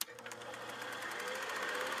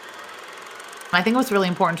I think what's really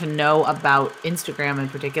important to know about Instagram in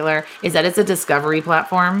particular is that it's a discovery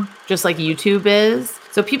platform, just like YouTube is.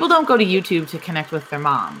 So people don't go to YouTube to connect with their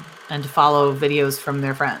mom and to follow videos from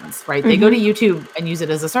their friends, right? They go to YouTube and use it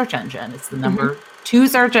as a search engine. It's the number 2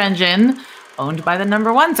 search engine owned by the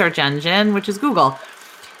number 1 search engine, which is Google.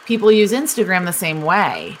 People use Instagram the same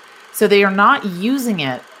way. So they are not using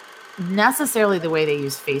it necessarily the way they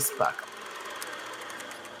use Facebook.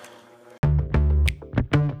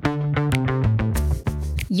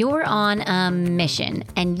 You're on a mission,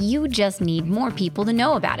 and you just need more people to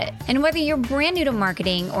know about it. And whether you're brand new to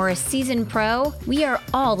marketing or a seasoned pro, we are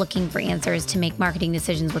all looking for answers to make marketing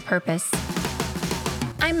decisions with purpose.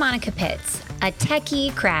 I'm Monica Pitts, a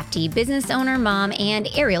techie, crafty business owner, mom, and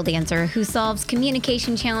aerial dancer who solves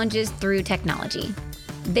communication challenges through technology.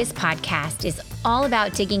 This podcast is all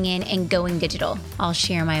about digging in and going digital. I'll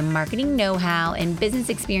share my marketing know-how and business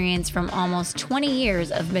experience from almost 20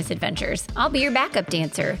 years of misadventures. I'll be your backup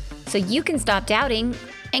dancer, so you can stop doubting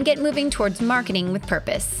and get moving towards marketing with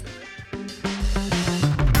purpose.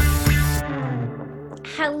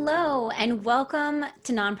 Hello, and welcome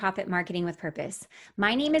to Nonprofit Marketing with Purpose.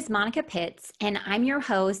 My name is Monica Pitts, and I'm your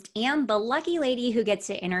host and the lucky lady who gets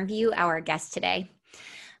to interview our guest today.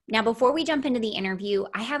 Now, before we jump into the interview,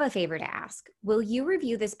 I have a favor to ask. Will you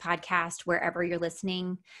review this podcast wherever you're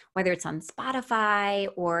listening, whether it's on Spotify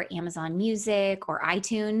or Amazon Music or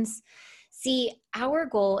iTunes? See, our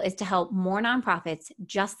goal is to help more nonprofits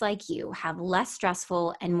just like you have less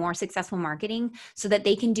stressful and more successful marketing so that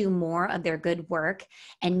they can do more of their good work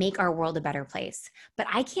and make our world a better place. But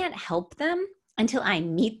I can't help them until I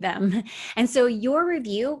meet them. And so your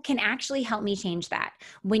review can actually help me change that.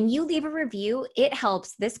 When you leave a review, it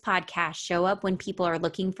helps this podcast show up when people are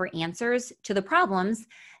looking for answers to the problems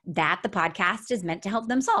that the podcast is meant to help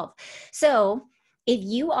them solve. So if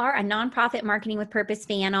you are a Nonprofit Marketing with Purpose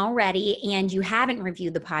fan already and you haven't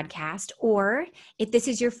reviewed the podcast, or if this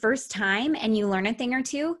is your first time and you learn a thing or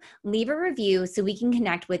two, leave a review so we can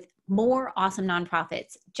connect with more awesome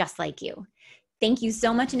nonprofits just like you. Thank you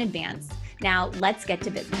so much in advance. Now, let's get to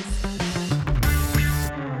business.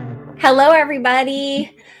 Hello,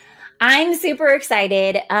 everybody. I'm super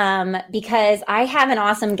excited because I have an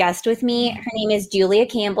awesome guest with me. Her name is Julia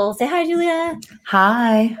Campbell. Say hi, Julia.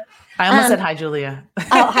 Hi. I almost said hi, Julia.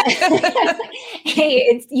 Oh, hi.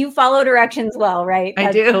 Hey, you follow directions well, right?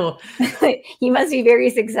 I do. You must be very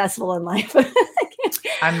successful in life.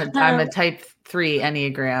 I'm a type 3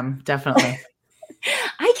 Enneagram, definitely.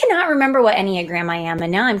 I cannot remember what Enneagram I am,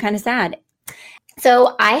 and now I'm kind of sad.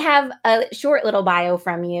 So I have a short little bio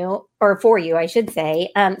from you, or for you, I should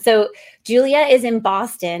say. So Julia is in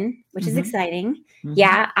Boston, which is exciting.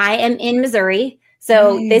 Yeah, I am in Missouri.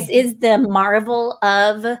 So this is the marvel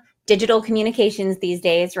of digital communications these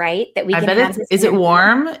days, right? That we can have. Is it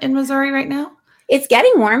warm in Missouri right now? It's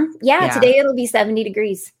getting warm. Yeah, today it'll be 70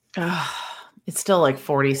 degrees. It's still like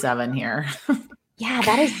 47 here. Yeah,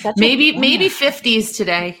 that is such maybe 50s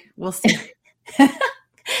today. We'll see.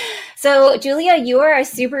 So Julia, you are a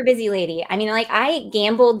super busy lady. I mean, like I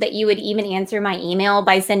gambled that you would even answer my email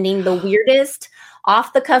by sending the weirdest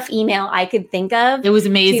off the cuff email I could think of. It was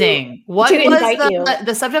amazing. What was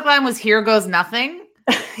the subject line was "Here goes nothing."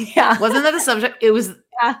 Yeah. Wasn't that the subject? It was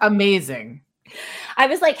amazing. I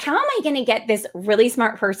was like, how am I going to get this really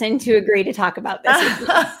smart person to agree to talk about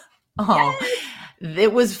this?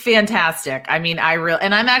 It was fantastic. I mean,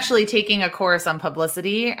 and I'm actually taking a course on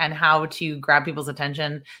publicity and how to grab people's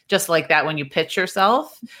attention just like that when you pitch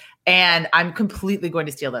yourself. And I'm completely going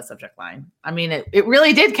to steal that subject line. I mean, it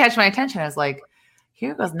really did catch my attention. I was like,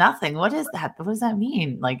 here goes nothing. What is that? What does that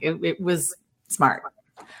mean? Like it was smart.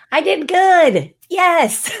 I did good.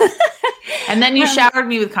 Yes. And then you showered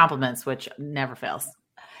me with compliments, which never fails.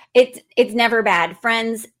 It's never bad.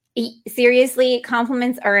 Friends, seriously,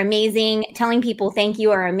 compliments are amazing. Telling people thank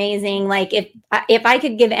you are amazing. Like if I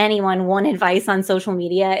could give anyone one advice on social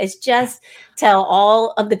media, it's just tell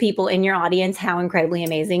all of the people in your audience how incredibly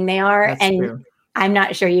amazing they are. That's and true. I'm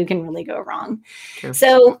not sure you can really go wrong. True.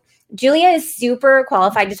 So Julia is super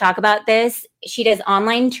qualified to talk about this. She does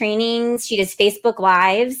online trainings. She does Facebook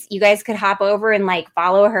Lives. You guys could hop over and like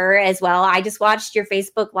follow her as well. I just watched your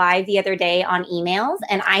Facebook Live the other day on emails,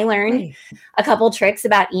 and I learned a couple tricks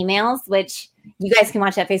about emails, which you guys can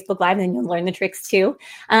watch that Facebook Live and then you'll learn the tricks too.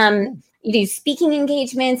 You do speaking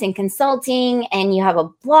engagements and consulting, and you have a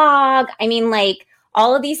blog. I mean, like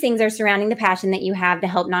all of these things are surrounding the passion that you have to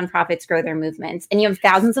help nonprofits grow their movements. And you have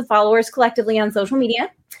thousands of followers collectively on social media.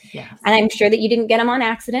 Yes. And I'm sure that you didn't get them on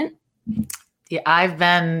accident. Yeah, I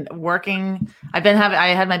had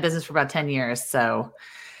my business for about 10 years. So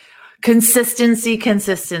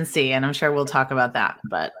consistency. And I'm sure we'll talk about that,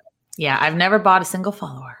 but Yeah, I've never bought a single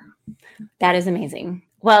follower. That is amazing.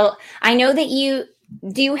 Well, I know that you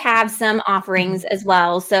do have some offerings as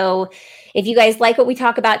well. So if you guys like what we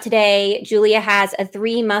talk about today, Julia has a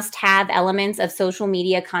 3 must-have elements of social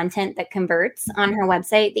media content that converts on her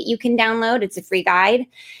website that you can download. It's a free guide.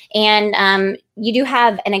 And you do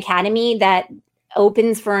have an academy that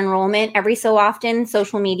opens for enrollment every so often,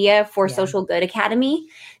 Social Media for Social Good Academy,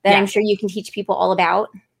 that I'm sure you can teach people all about.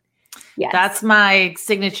 Yes. That's my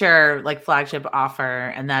signature flagship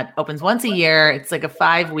offer. And that opens once a year. It's like a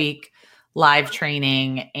 5-week live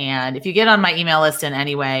training. And if you get on my email list in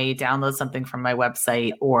any way, download something from my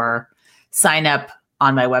website or sign up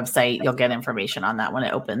on my website, you'll get information on that when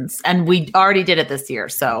it opens. And we already did it this year.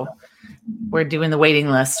 So we're doing the waiting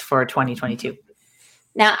list for 2022.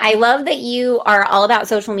 Now, I love that you are all about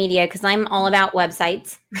social media because I'm all about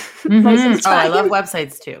websites. Mm-hmm. I love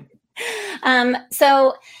websites too.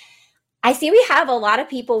 So I see we have a lot of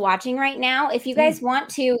people watching right now. If you guys want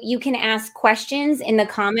to, you can ask questions in the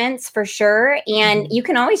comments for sure. And you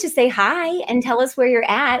can always just say hi and tell us where you're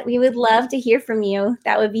at. We would love to hear from you.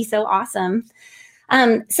 That would be so awesome.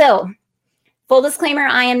 So full disclaimer,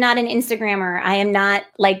 I am not an Instagrammer. I am not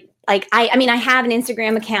I have an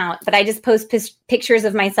Instagram account, but I just post pictures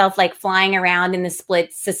of myself flying around in the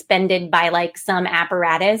splits suspended by some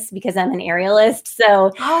apparatus because I'm an aerialist.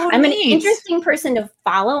 So I'm an interesting person to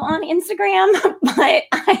follow on Instagram, but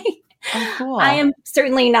I am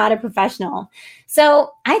certainly not a professional.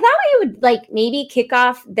 So I thought we would maybe kick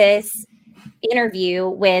off this interview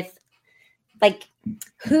with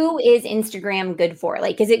who is Instagram good for?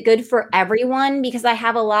 Is it good for everyone? Because I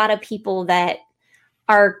have a lot of people that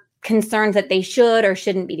are concerned that they should or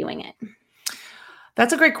shouldn't be doing it.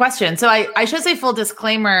 That's a great question. So I should say full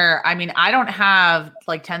disclaimer. I mean, I don't have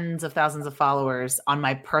tens of thousands of followers on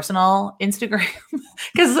my personal Instagram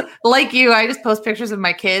because like you, I just post pictures of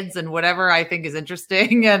my kids and whatever I think is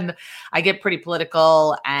interesting. And I get pretty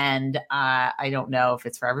political and I don't know if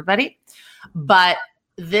it's for everybody, but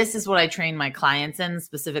this is what I train my clients in,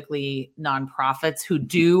 specifically nonprofits who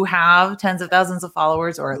do have tens of thousands of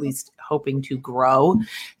followers, or at least hoping to grow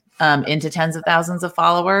into tens of thousands of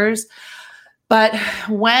followers. But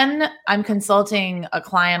when I'm consulting a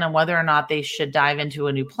client on whether or not they should dive into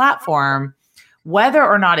a new platform, whether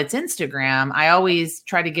or not it's Instagram, I always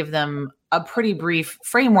try to give them a pretty brief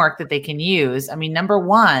framework that they can use. I mean, number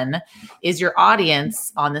one is your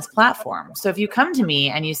audience on this platform. So if you come to me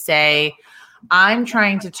and you say, I'm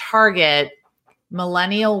trying to target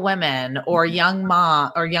millennial women or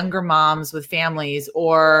younger moms with families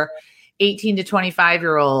or 18 to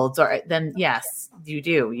 25-year-olds, then yes, you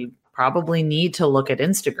do. You probably need to look at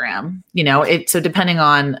Instagram. So depending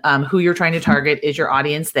on who you're trying to target, is your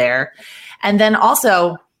audience there? And then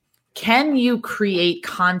also, can you create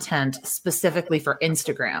content specifically for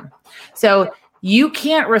Instagram? So you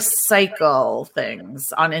can't recycle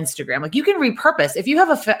things on Instagram. You can repurpose. If you have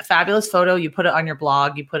a fabulous photo, you put it on your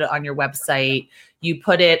blog, you put it on your website, you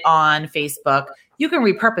put it on Facebook, you can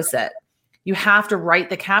repurpose it. You have to write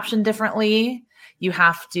the caption differently. You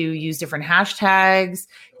have to use different hashtags.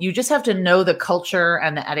 You just have to know the culture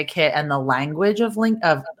and the etiquette and the language of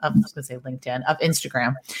LinkedIn, of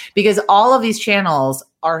Instagram, because all of these channels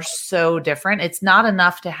are so different. It's not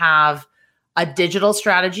enough to have a digital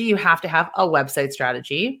strategy. You have to have a website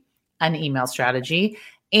strategy, an email strategy,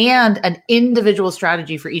 and an individual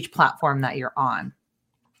strategy for each platform that you're on.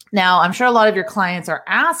 Now, I'm sure a lot of your clients are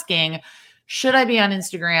asking, should I be on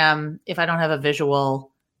Instagram if I don't have a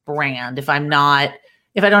visual brand? If I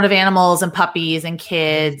don't have animals and puppies and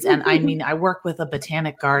kids? And I mean, I work with a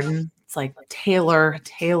botanic garden. It's tailor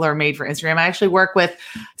made for Instagram. I actually work with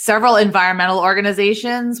several environmental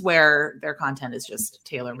organizations where their content is just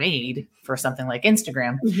tailor made for something like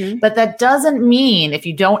Instagram. Mm-hmm. But that doesn't mean if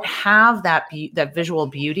you don't have that visual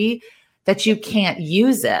beauty that you can't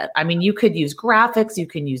use it. I mean, you could use graphics, you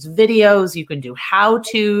can use videos, you can do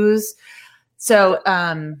how-tos. So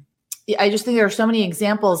I just think there are so many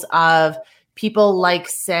examples of people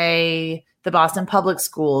say the Boston Public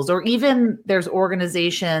Schools, or even there's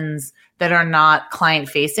organizations that are not client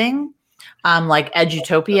facing, like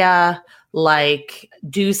Edutopia,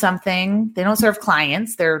 Do Something. They don't serve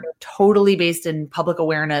clients. They're totally based in public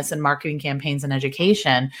awareness and marketing campaigns and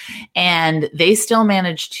education. And they still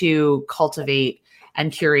manage to cultivate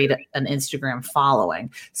and curate an Instagram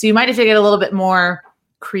following. So you might have to get a little bit more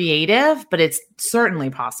creative, but it's certainly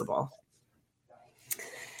possible.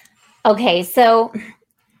 Okay, so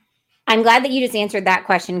I'm glad that you just answered that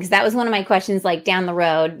question, because that was one of my questions down the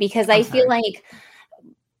road, because I feel like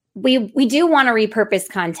we do want to repurpose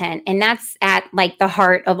content, and that's at like the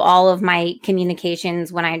heart of all of my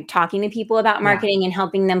communications when I'm talking to people about marketing and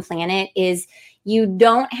helping them plan it. Is you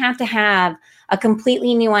don't have to have a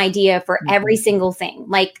completely new idea for every single thing.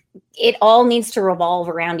 Like it all needs to revolve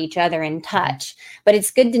around each other and touch, but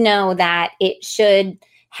it's good to know that it should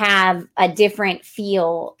have a different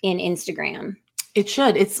feel in Instagram. It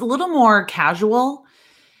should. It's a little more casual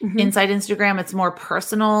inside Instagram. It's more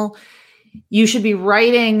personal. You should be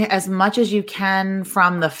writing as much as you can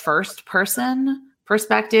from the first person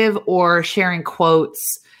perspective, or sharing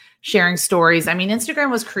quotes, sharing stories. I mean, Instagram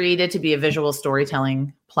was created to be a visual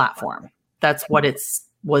storytelling platform. That's what it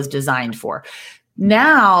was designed for.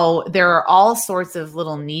 Now there are all sorts of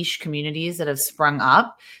little niche communities that have sprung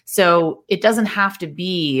up. So it doesn't have to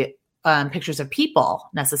be pictures of people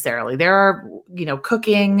necessarily. There are,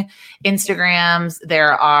 cooking Instagrams.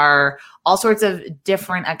 There are all sorts of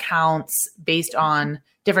different accounts based on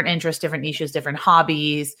different interests, different niches, different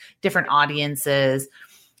hobbies, different audiences.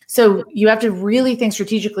 So you have to really think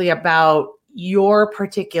strategically about your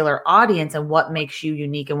particular audience and what makes you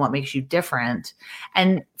unique and what makes you different.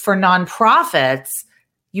 And for nonprofits,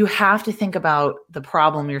 you have to think about the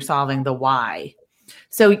problem you're solving, the why.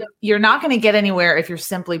 So you're not going to get anywhere if you're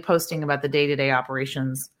simply posting about the day-to-day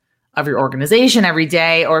operations of your organization every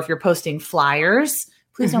day, or if you're posting flyers.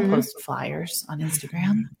 Please don't post flyers on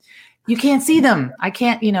Instagram. You can't see them. I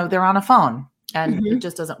can't, they're on a phone and it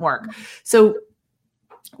just doesn't work. So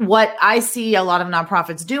what I see a lot of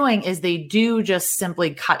nonprofits doing is they do just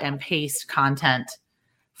simply cut and paste content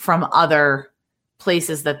from other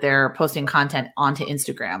places that they're posting content onto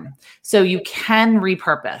Instagram. So you can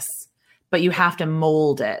repurpose, but you have to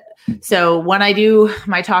mold it. So when I do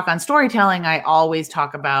my talk on storytelling, I always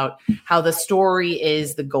talk about how the story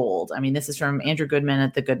is the gold. I mean, this is from Andrew Goodman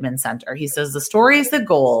at the Goodman Center. He says the story is the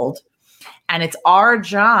gold, and it's our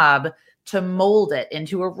job to mold it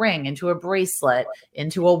into a ring, into a bracelet,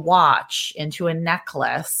 into a watch, into a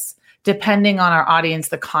necklace, depending on our audience,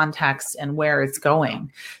 the context, and where it's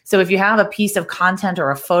going. So if you have a piece of content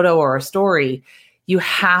or a photo or a story, you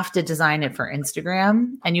have to design it for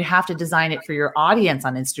Instagram, and you have to design it for your audience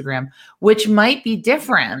on Instagram, which might be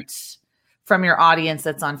different from your audience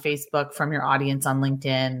that's on Facebook, from your audience on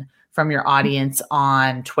LinkedIn, from your audience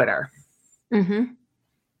on Twitter.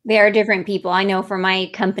 They are different people. I know for my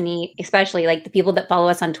company, especially like the people that follow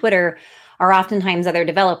us on Twitter are oftentimes other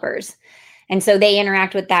developers. And so they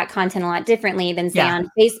interact with that content a lot differently than say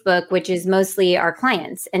on Facebook, which is mostly our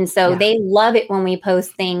clients. And so they love it when we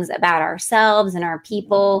post things about ourselves and our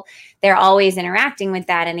people. They're always interacting with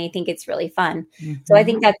that, and they think it's really fun. So I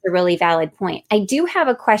think that's a really valid point. I do have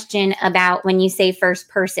a question about when you say first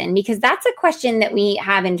person, because that's a question that we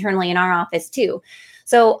have internally in our office too.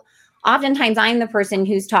 So oftentimes I'm the person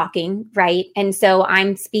who's talking, right? And so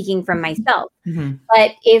I'm speaking from myself.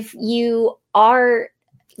 But if you are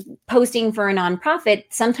posting for a nonprofit,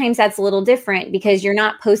 sometimes that's a little different because you're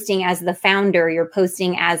not posting as the founder, you're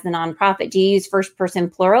posting as the nonprofit. Do you use first person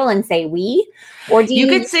plural and say we? Or do you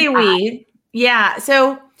could say we? Yeah.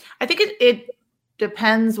 So I think it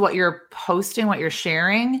depends what you're posting, what you're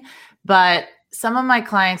sharing. But some of my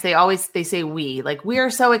clients, they say we, like, we are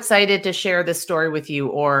so excited to share this story with you,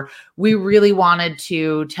 or we really wanted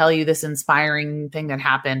to tell you this inspiring thing that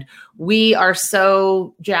happened. We are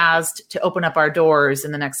so jazzed to open up our doors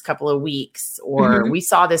in the next couple of weeks, or we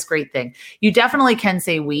saw this great thing. You definitely can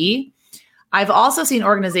say we. I've also seen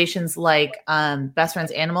organizations like Best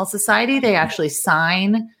Friends Animal Society. They actually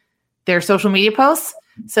sign their social media posts.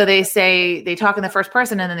 So they talk in the first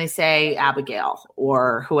person, and then they say Abigail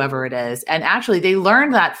or whoever it is. And actually they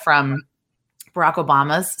learned that from Barack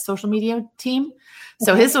Obama's social media team.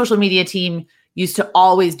 So his social media team used to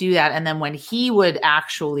always do that. And then when he would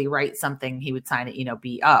actually write something, he would sign it,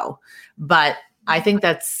 BO. But I think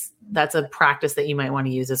that's a practice that you might want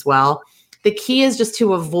to use as well. The key is just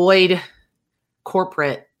to avoid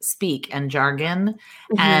corporate speak and jargon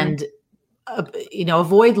and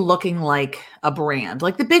avoid looking like a brand.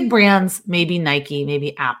 Like the big brands, maybe Nike,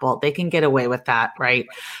 maybe Apple, they can get away with that, right?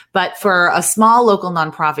 But for a small local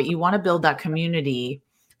nonprofit, you want to build that community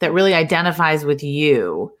that really identifies with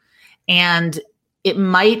you. And it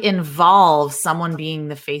might involve someone being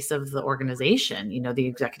the face of the organization, the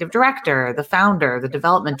executive director, the founder, the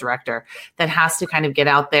development director, that has to kind of get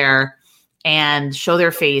out there and show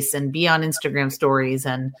their face and be on Instagram stories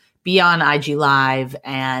and be on IG Live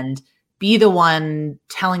and be the one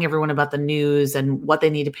telling everyone about the news and what they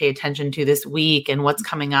need to pay attention to this week and what's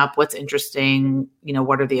coming up, what's interesting,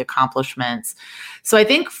 what are the accomplishments. So I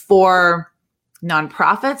think for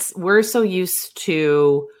nonprofits, we're so used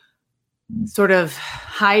to sort of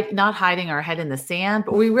not hiding our head in the sand,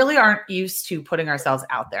 but we really aren't used to putting ourselves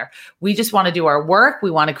out there. We just want to do our work.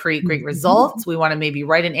 We want to create great results. We want to maybe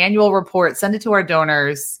write an annual report, send it to our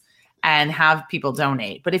donors, and have people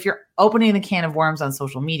donate. But if you're opening the can of worms on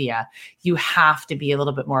social media, you have to be a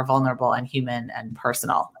little bit more vulnerable and human and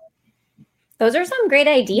personal. Those are some great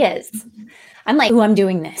ideas. I'm like, I'm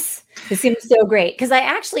doing this. This seems so great. Because I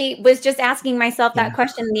actually was just asking myself that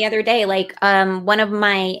question the other day. Like one of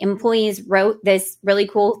my employees wrote this really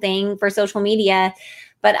cool thing for social media,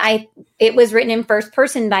 but it was written in first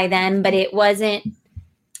person by them, but it wasn't.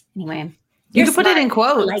 Anyway. You could put it in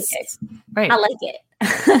quotes. I like it. Right. I like it.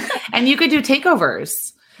 And you could do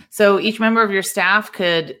takeovers. So each member of your staff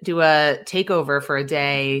could do a takeover for a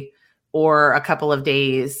day or a couple of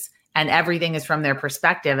days, and everything is from their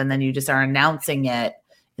perspective. And then you just are announcing it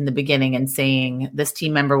in the beginning and saying, this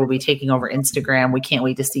team member will be taking over Instagram. We can't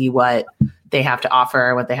wait to see what they have to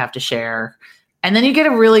offer, what they have to share. And then you get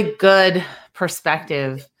a really good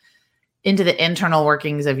perspective into the internal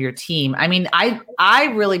workings of your team. I mean, I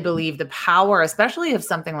really believe the power, especially of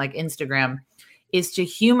something like Instagram, is to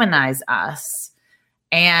humanize us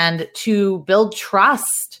and to build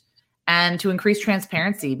trust and to increase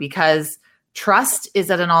transparency, because trust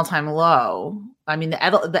is at an all-time low. I mean, the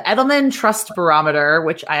Edelman Trust Barometer,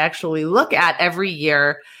 which I actually look at every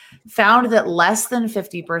year, found that less than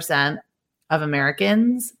 50% of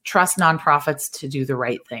Americans trust nonprofits to do the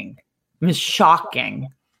right thing. It was shocking.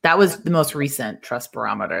 That was the most recent trust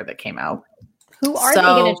barometer that came out. Who are they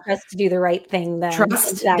going to trust to do the right thing then?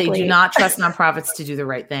 They do not trust nonprofits to do the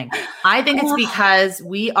right thing. I think it's because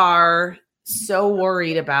we are so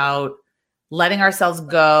worried about letting ourselves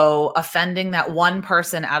go, offending that one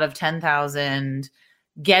person out of 10,000,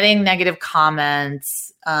 getting negative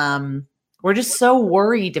comments. We're just so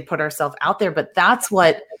worried to put ourselves out there. But that's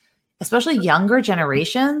what, especially younger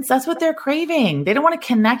generations, that's what they're craving. They don't want to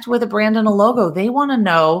connect with a brand and a logo. They want to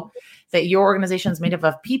know that your organization is made up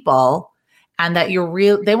of people and that you're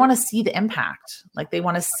real. They want to see the impact. Like they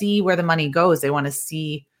want to see where the money goes. They want to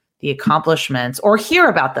see the accomplishments or hear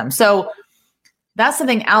about them. So that's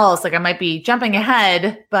something else. Like I might be jumping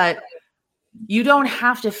ahead, but you don't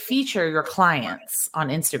have to feature your clients on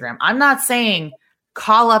Instagram. I'm not saying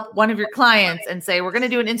call up one of your clients and say, we're going to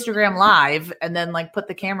do an Instagram live and then like put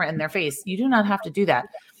the camera in their face. You do not have to do that.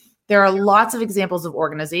 There are lots of examples of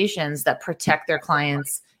organizations that protect their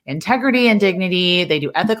clients' integrity and dignity. They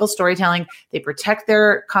do ethical storytelling. They protect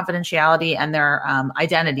their confidentiality and their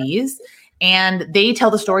identities, and they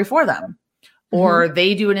tell the story for them. Or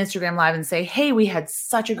they do an Instagram live and say, hey, we had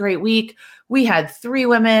such a great week. We had 3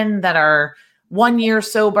 women that are 1 year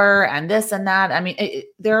sober and this and that. I mean,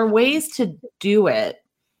 there are ways to do it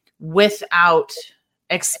without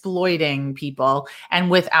exploiting people and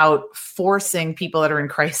without forcing people that are in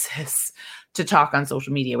crisis to talk on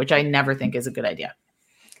social media, which I never think is a good idea.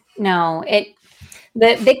 No,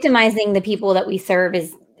 the victimizing the people that we serve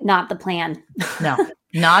is not the plan. No,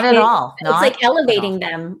 not at all. It's like elevating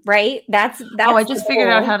them, right? That's I just figured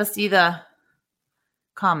out how to see the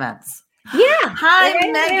comments. Yeah. Hi,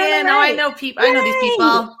 Megan. Right. Oh, I know people. I know these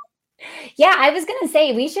people. Yeah, I was going to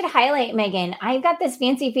say we should highlight Megan. I've got this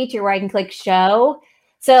fancy feature where I can click show.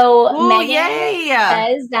 So Megan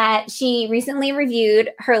says that she recently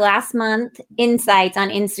reviewed her last month insights on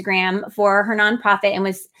Instagram for her nonprofit and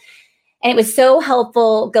it was so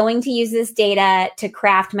helpful going to use this data to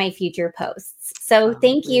craft my future posts. So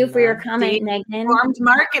thank you for your comment, Megan. Informed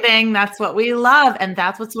marketing, that's what we love. And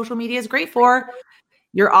that's what social media is great for.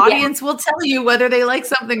 Your audience will tell you whether they like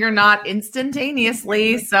something or not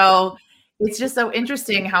instantaneously. So it's just so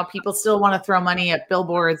interesting how people still want to throw money at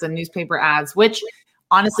billboards and newspaper ads, which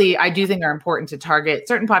honestly, I do think are important to target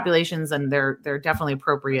certain populations, and they're definitely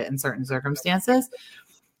appropriate in certain circumstances.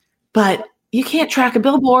 But you can't track a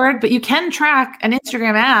billboard, but you can track an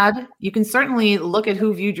Instagram ad. You can certainly look at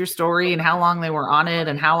who viewed your story and how long they were on it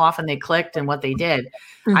and how often they clicked and what they did.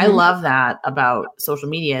 I love that about social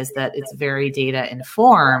media, is that it's very data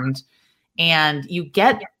informed and you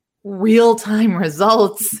get real-time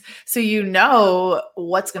results. So you know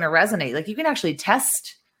what's going to resonate. Like you can actually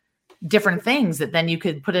test different things that then you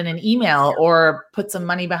could put in an email or put some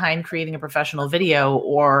money behind creating a professional video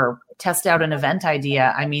or test out an event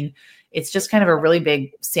idea. I mean, it's just kind of a really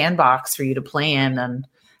big sandbox for you to play in and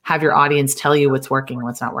have your audience tell you what's working,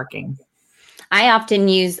 what's not working. I often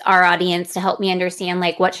use our audience to help me understand,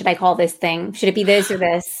 like, what should I call this thing? Should it be this or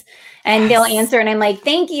this? And they'll answer, and I'm like,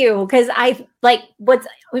 thank you. Because I like what's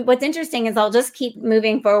interesting is I'll just keep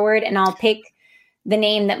moving forward and I'll pick the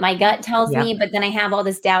name that my gut tells me, but then I have all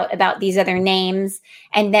this doubt about these other names.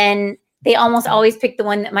 And then They almost always pick the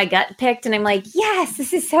one that my gut picked. And I'm like, yes,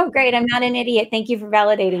 this is so great. I'm not an idiot. Thank you for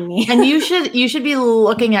validating me. And you should be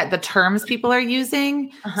looking at the terms people are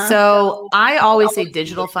using. So I always say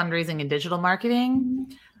digital fundraising and digital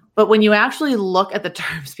marketing. But when you actually look at the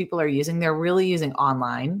terms people are using, they're really using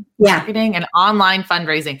online marketing and online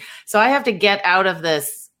fundraising. So I have to get out of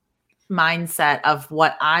this mindset of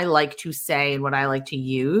what I like to say and what I like to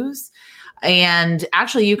use. And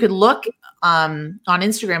actually, you could look on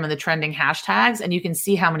Instagram in the trending hashtags, and you can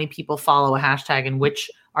see how many people follow a hashtag and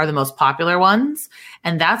which are the most popular ones.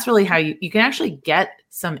 And that's really how you can actually get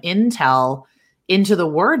some intel into the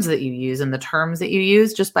words that you use and the terms that you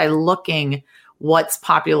use just by looking what's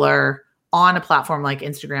popular on a platform like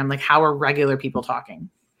Instagram, like how are regular people talking.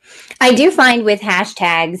 I do find with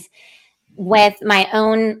hashtags, with my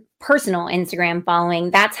own personal Instagram following,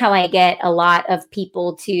 that's how I get a lot of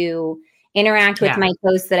people to interact with my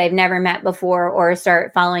posts that I've never met before, or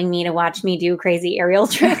start following me to watch me do crazy aerial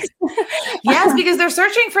tricks. Yes, because they're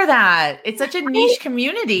searching for that. It's such a niche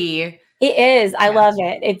community. It is. I love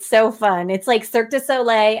it. It's so fun. It's like Cirque du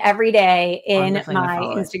Soleil every day in my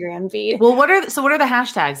Instagram feed. Well, what are the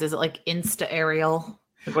hashtags? Is it like Insta Aerial?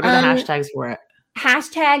 Like, what are the hashtags for it?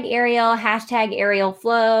 Hashtag Aerial, hashtag Aerial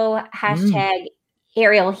Flow, hashtag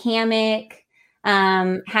Aerial Hammock,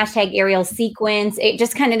 hashtag Aerial Sequence. It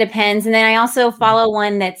just kind of depends. And then I also follow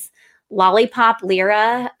one that's Lollipop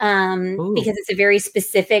Lyra, because it's a very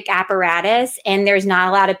specific apparatus and there's not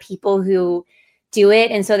a lot of people who do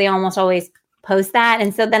it. And so they almost always post that.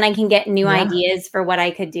 And so then I can get new ideas for what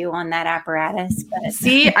I could do on that apparatus. But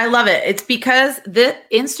see, I love it. It's because the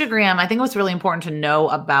Instagram, I think what's really important to know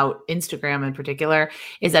about Instagram in particular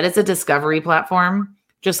is that it's a discovery platform,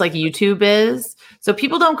 just like YouTube is. So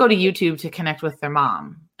people don't go to YouTube to connect with their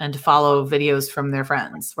mom and to follow videos from their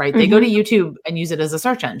friends, right? They go to YouTube and use it as a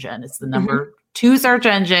search engine. It's the number 2 search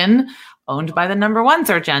engine owned by the number 1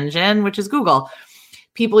 search engine, which is Google.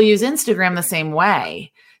 People use Instagram the same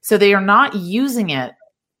way. So they are not using it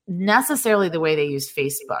necessarily the way they use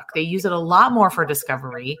Facebook. They use it a lot more for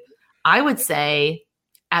discovery. I would say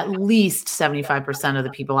at least 75% of the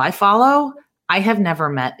people I follow, I have never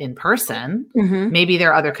met in person. Maybe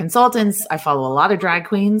there are other consultants. I follow a lot of drag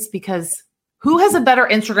queens, because who has a better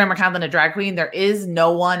Instagram account than a drag queen? There is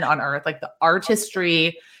no one on earth. Like, the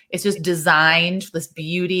artistry, it's just designed, this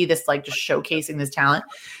beauty, this like just showcasing this talent.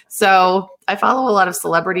 So I follow a lot of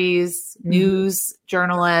celebrities, news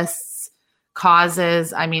journalists,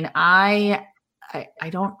 causes. I mean, I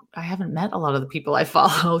haven't met a lot of the people I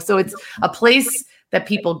follow. So it's a place that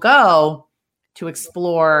people go to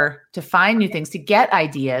explore, to find new things, to get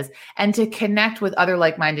ideas, and to connect with other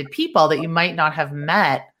like-minded people that you might not have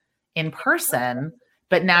met in person,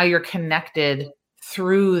 but now you're connected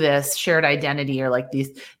through this shared identity, or like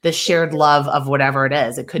the shared love of whatever it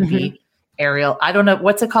is. It could be aerial. I don't know.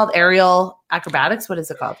 What's it called? Aerial acrobatics? What is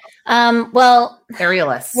it called? Well,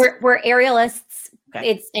 aerialists. We're aerialists. Okay.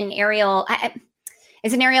 It's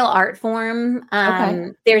an aerial art form.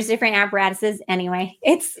 There's different apparatuses. Anyway,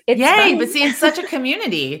 it's yay, fun. But see, it's such a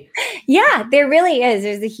community. Yeah, there really is.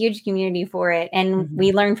 There's a huge community for it. And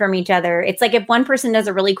we learn from each other. It's like if one person does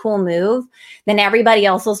a really cool move, then everybody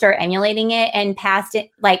else will start emulating it and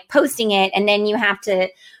posting it. And then you have to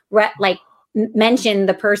mention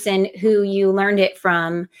the person who you learned it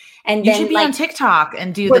from. And you then should be on TikTok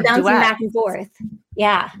and do the duet back and forth.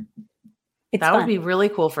 Yeah. That would be really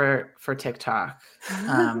cool for TikTok.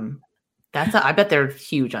 I bet they're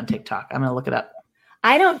huge on TikTok. I'm going to look it up.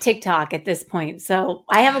 I don't TikTok at this point. So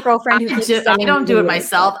I have a girlfriend who I don't do it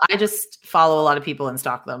myself. I just follow a lot of people and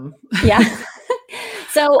stalk them. Yeah.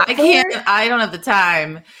 So I don't have the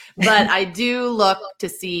time, but I do look to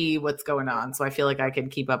see what's going on. So I feel like I can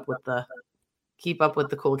keep up with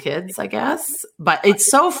the cool kids, I guess. But it's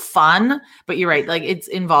so fun. But you're right. Like, it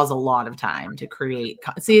involves a lot of time to create.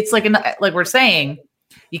 See, it's like we're saying,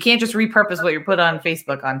 you can't just repurpose what you put on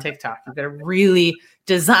Facebook on TikTok. You've got to really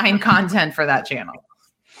design content for that channel.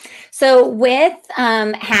 So with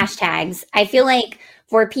hashtags, I feel like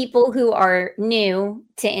for people who are new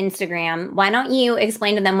to Instagram, why don't you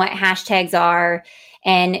explain to them what hashtags are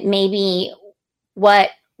and maybe what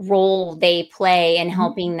role they play in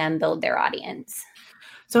helping them build their audience?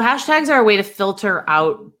 So hashtags are a way to filter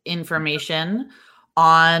out information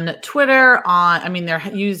on Twitter,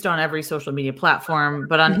 they're used on every social media platform,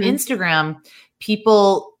 but on Instagram,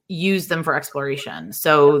 people use them for exploration.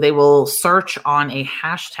 So they will search on a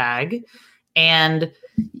hashtag. And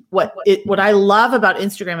what I love about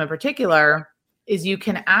Instagram in particular is you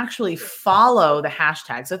can actually follow the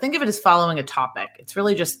hashtag. So think of it as following a topic. It's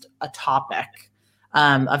really just a topic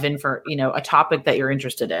of info, a topic that you're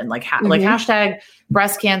interested in, like like hashtag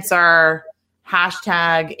breast cancer,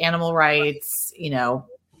 hashtag animal rights,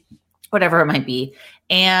 whatever it might be.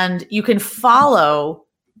 And you can follow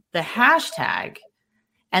the hashtag,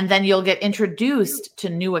 and then you'll get introduced to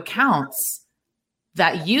new accounts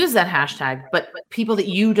that use that hashtag, but people that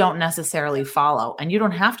you don't necessarily follow, and you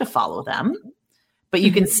don't have to follow them, but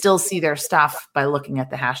you can still see their stuff by looking at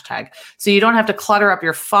the hashtag. So you don't have to clutter up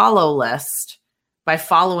your follow list by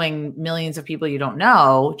following millions of people you don't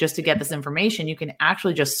know just to get this information. You can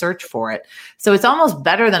actually just search for it. So it's almost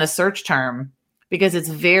better than a search term because it's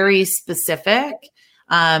very specific.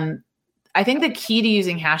 I think the key to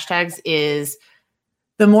using hashtags is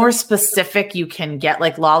the more specific you can get,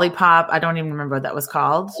 like Lollipop. I don't even remember what that was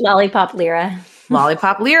called. Lollipop Lira.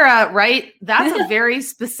 Lollipop Lira, right? That's a very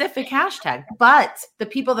specific hashtag, but the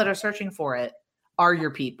people that are searching for it are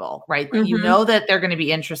your people, right? You know that they're going to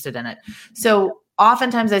be interested in it. So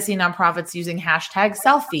oftentimes I see nonprofits using hashtag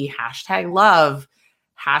selfie, hashtag love,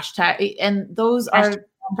 hashtag, and those are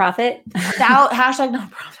nonprofit, hashtag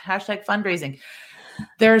nonprofit, hashtag fundraising.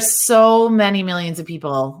 There's so many millions of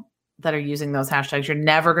people that are using those hashtags. You're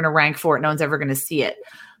never going to rank for it. No one's ever going to see it.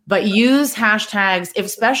 But use hashtags,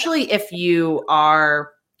 especially if you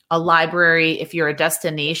are a library, if you're a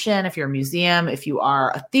destination, if you're a museum, if you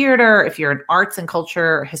are a theater, if you're an arts and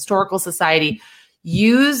culture, historical society,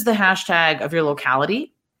 use the hashtag of your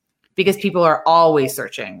locality because people are always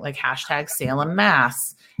searching, like hashtag Salem,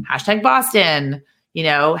 Mass, hashtag Boston,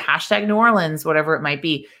 hashtag New Orleans, whatever it might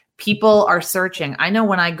be. People are searching. I know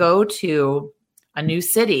when I go to a new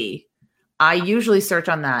city, I usually search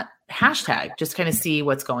on that hashtag, just kind of see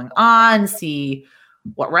what's going on, see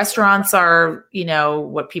what restaurants are,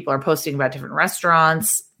 what people are posting about different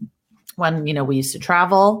restaurants when, we used to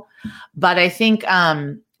travel. But I think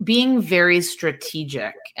being very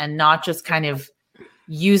strategic and not just kind of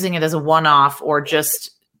using it as a one-off or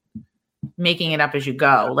just making it up as you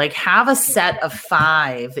go, like have a set of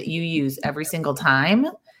 5 that you use every single time.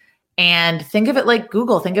 And think of it like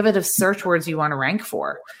Google. Think of it as search words you want to rank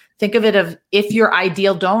for. Think of it of if your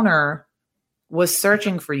ideal donor was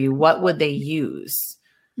searching for you, what would they use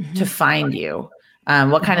to find you?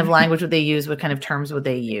 What kind of language would they use? What kind of terms would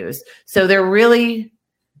they use? So they're really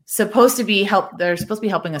supposed to be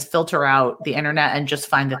helping us filter out the internet and just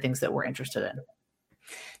find the things that we're interested in.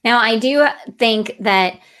 Now, I do think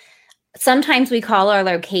that sometimes we call our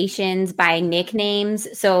locations by nicknames.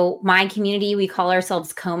 So my community, we call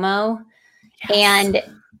ourselves Como. Yes. And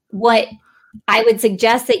what I would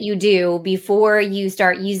suggest that you do before you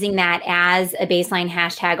start using that as a baseline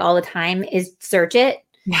hashtag all the time is search it.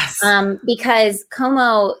 Yes. Because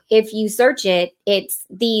Como, if you search it, it's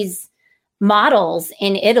these models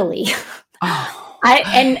in Italy. Oh.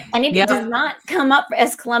 It does not come up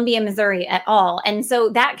as Columbia, Missouri at all. And so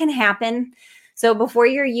that can happen. So before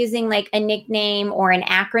you're using like a nickname or an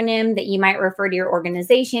acronym that you might refer to your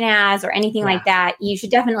organization as or anything like that, you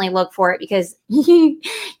should definitely look for it because you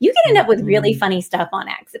can end up with really funny stuff on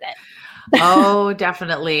accident. Oh,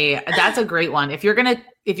 definitely. That's a great one. If you're going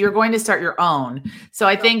to start your own. So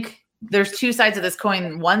I think there's 2 sides of this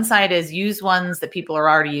coin. One side is use ones that people are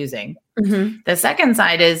already using. The second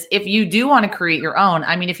side is if you do want to create your own.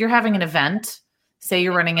 I mean, if you're having an event, say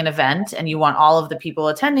you're running an event and you want all of the people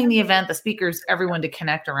attending the event, the speakers, everyone to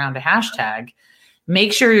connect around a hashtag,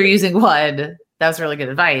 make sure you're using one. That was really good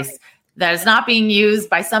advice. That is not being used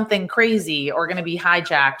by something crazy or going to be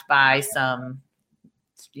hijacked by some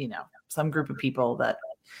group of people that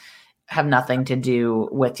have nothing to do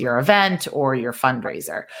with your event or your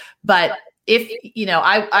fundraiser. But if,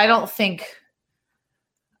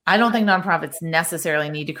 I don't think nonprofits necessarily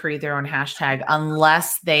need to create their own hashtag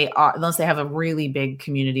unless they have a really big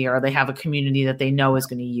community or they have a community that they know is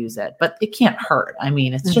going to use it. But it can't hurt. I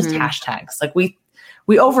mean, it's just hashtags. Like we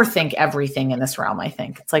overthink everything in this realm. I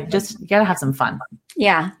think it's like you got to have some fun.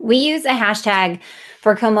 Yeah, we use a hashtag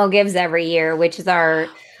for Como Gives every year, which is our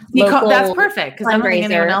local that's perfect because I don't think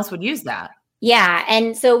fundraiser. anyone else would use that. Yeah,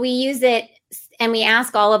 and so we use it. And we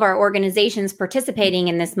ask all of our organizations participating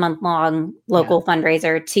in this month-long local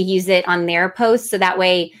fundraiser to use it on their posts. So that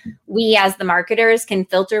way we as the marketers can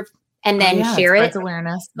filter and then share it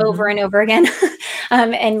awareness over and over again.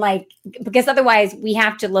 Because otherwise we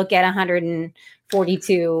have to look at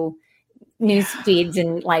 142 news feeds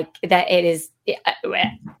and that it is.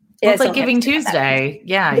 It's like Giving Tuesday.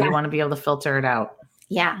 Yeah, you want to be able to filter it out.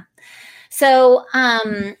 Yeah. So,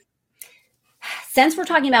 since we're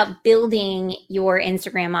talking about building your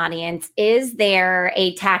Instagram audience, is there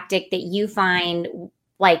a tactic that you find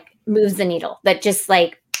moves the needle that just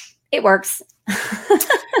it works?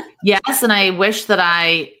 Yes. And I wish that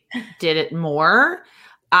I did it more,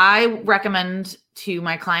 I recommend to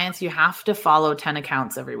my clients, you have to follow 10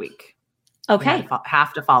 accounts every week. Okay. You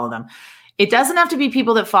have to follow them. It doesn't have to be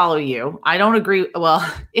people that follow you. I don't agree. Well,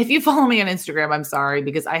 if you follow me on Instagram, I'm sorry,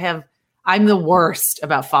 because I'm the worst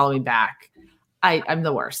about following back. I'm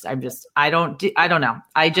the worst. I don't know.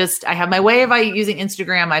 I have my way of using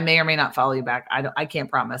Instagram. I may or may not follow you back. I can't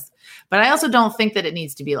promise, but I also don't think that it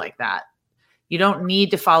needs to be like that. You don't need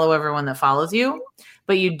to follow everyone that follows you,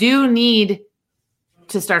 but you do need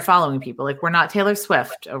to start following people. Like, we're not Taylor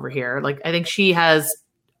Swift over here. Like, I think she has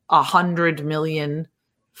 100 million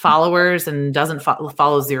followers and doesn't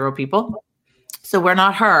follow 0 people. So we're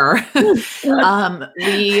not her.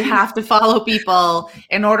 We have to follow people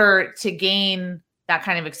in order to gain that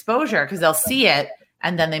kind of exposure, because they'll see it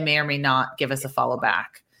and then they may or may not give us a follow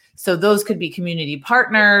back. So those could be community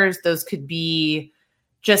partners. Those could be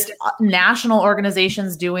just national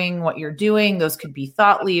organizations doing what you're doing. Those could be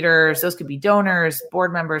thought leaders. Those could be donors,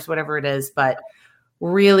 board members, whatever it is. But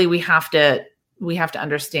really, we have to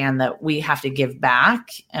understand that we have to give back,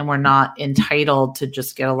 and we're not entitled to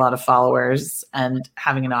just get a lot of followers and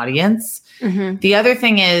having an audience. Mm-hmm. The other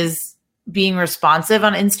thing is being responsive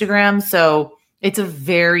on Instagram. So it's a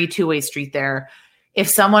very two-way street there. If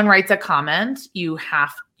someone writes a comment, you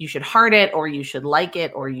should heart it, or you should like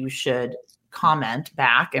it, or you should comment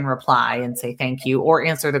back and reply and say thank you, or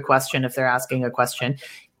answer the question if they're asking a question.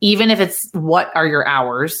 Even if it's what are your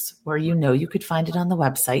hours, where you could find it on the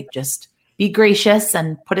website, just be gracious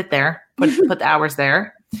and put it there, put the hours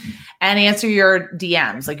there, and answer your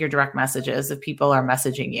DMs, like your direct messages, if people are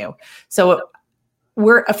messaging you. So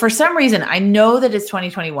for some reason, I know that it's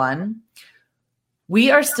 2021.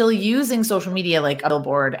 We are still using social media like a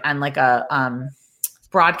billboard and like a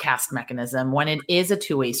broadcast mechanism when it is a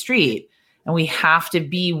two-way street. And we have to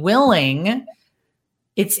be willing.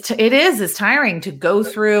 It's tiring to go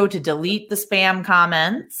through, to delete the spam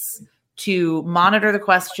comments, to monitor the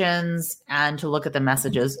questions, and to look at the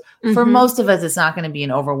messages. Mm-hmm. For most of us, it's not going to be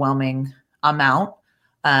an overwhelming amount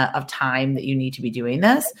of time that you need to be doing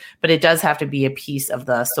this, but it does have to be a piece of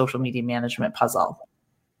the social media management puzzle.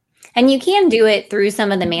 And you can do it through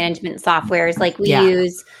some of the management softwares, like we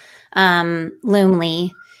use Loomly.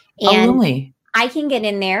 And Loomly. I can get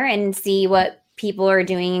in there and see what people are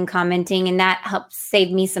doing and commenting, and that helps save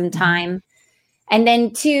me some time. And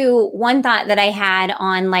then one thought that I had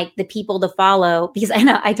on like the people to follow, because I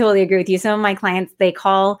know I totally agree with you. Some of my clients, they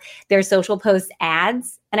call their social posts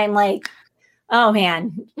ads. And I'm like, oh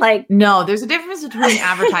man, like. No, there's a difference between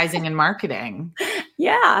advertising and marketing.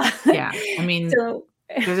 Yeah. Yeah. I mean,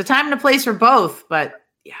 there's a time and a place for both, but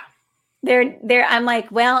yeah. I'm like,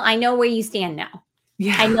 well, I know where you stand now.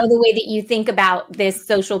 Yeah. I know the way that you think about this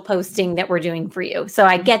social posting that we're doing for you. So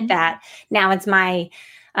I get that. Now it's my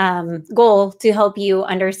goal to help you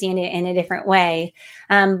understand it in a different way.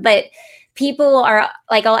 But people are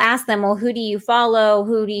like, I'll ask them, well, who do you follow?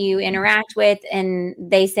 Who do you interact with? And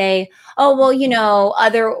they say, oh, well,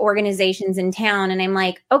 other organizations in town. And I'm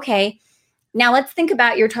like, okay, now let's think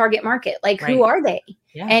about your target market. Like, who are they?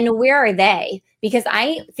 Yeah. And where are they? Because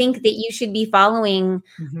I think that you should be following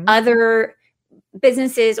other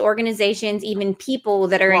businesses, organizations, even people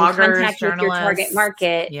that are bloggers, in contact with your target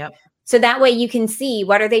market. Yep. So that way you can see,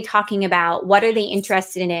 what are they talking about? What are they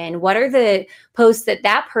interested in? What are the posts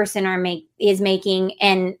that person is making,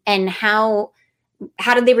 and how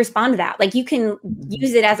do they respond to that? Like, you can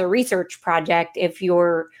use it as a research project if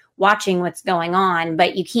you're watching what's going on,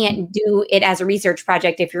 but you can't do it as a research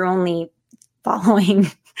project if you're only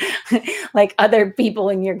following like other people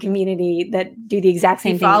in your community that do the exact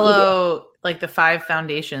same thing. Follow like the 5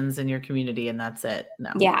 foundations in your community, and that's it.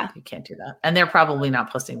 No, you can't do that. And they're probably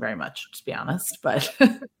not posting very much, to be honest, but so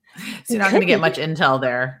you're not going to get much intel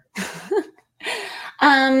there.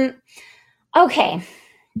 Okay.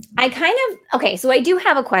 So I do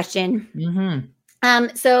have a question.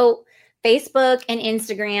 Mm-hmm. So Facebook and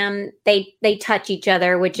Instagram, they touch each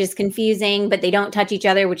other, which is confusing, but they don't touch each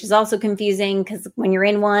other, which is also confusing, because when you're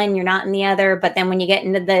in one, you're not in the other. But then when you get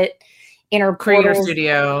into the inner Creator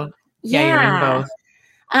Studio, you're in both.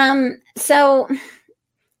 So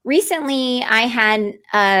recently I had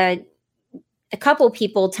a couple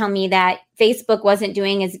people tell me that Facebook wasn't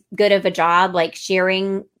doing as good of a job like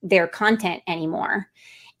sharing their content anymore.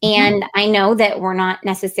 And I know that we're not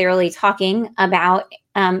necessarily talking about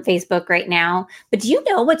Facebook right now, but do you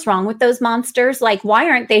know what's wrong with those monsters? Like, why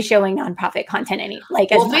aren't they showing nonprofit content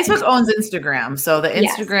Facebook owns Instagram, so the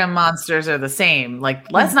Instagram monsters are the same.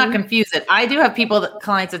 Like, let's not confuse it. I do have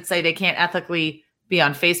clients that say they can't ethically be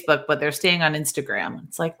on Facebook, but they're staying on Instagram.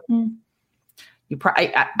 It's like,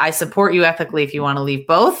 I support you ethically if you want to leave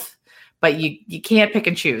both, but you can't pick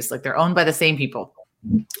and choose. Like they're owned by the same people.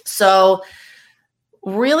 So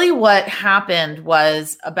really what happened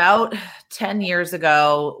was about 10 years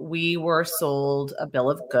ago, we were sold a bill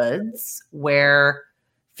of goods where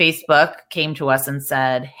Facebook came to us and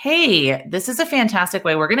said, hey, this is a fantastic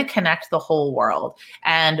way. We're going to connect the whole world.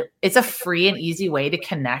 And it's a free and easy way to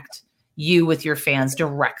connect you with your fans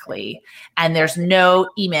directly. And there's no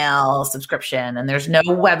email subscription and there's no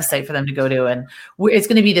website for them to go to. And it's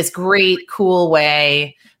going to be this great, cool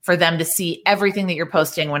way for them to see everything that you're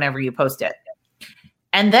posting whenever you post it.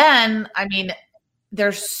 And then, I mean,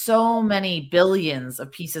 there's so many billions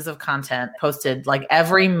of pieces of content posted like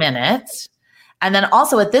every minute. And then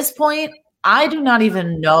also at this point, I do not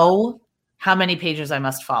even know how many pages I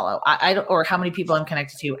must follow. I don't, or how many people I'm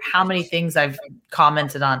connected to, how many things I've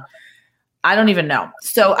commented on. I don't even know.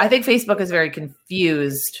 So I think Facebook is very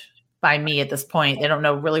confused by me at this point. They don't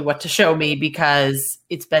know really what to show me because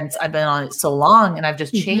I've been on it so long and I've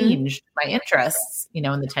just changed my interests, in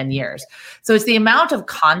the 10 years. So it's the amount of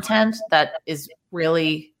content that is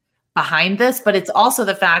really behind this, but it's also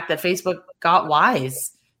the fact that Facebook got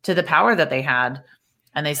wise to the power that they had.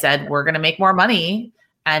 And they said, we're going to make more money.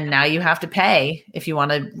 And now you have to pay if you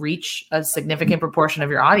want to reach a significant proportion of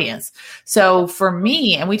your audience. So for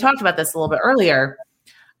me, and we talked about this a little bit earlier,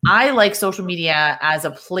 I like social media as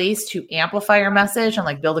a place to amplify your message and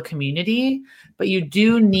like build a community, but you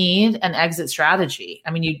do need an exit strategy.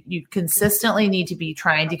 I mean, you consistently need to be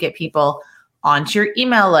trying to get people onto your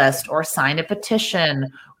email list or sign a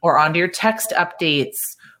petition or onto your text updates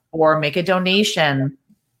or make a donation.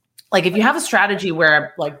 Like if you have a strategy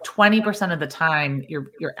where like 20% of the time you're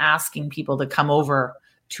asking people to come over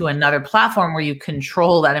to another platform where you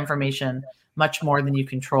control that information much more than you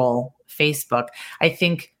control Facebook, I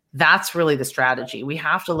think that's really the strategy. We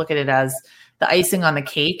have to look at it as the icing on the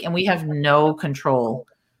cake, and we have no control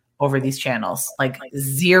over these channels, like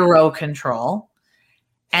zero control.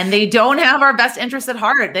 And they don't have our best interest at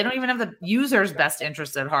heart. They don't even have the user's best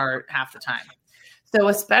interest at heart half the time. So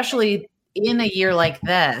especially in a year like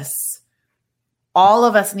this, all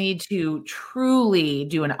of us need to truly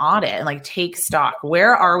do an audit and like take stock.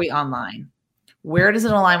 Where are we online? Where does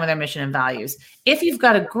it align with our mission and values? If you've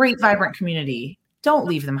got a great, vibrant community, don't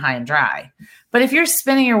leave them high and dry. But if you're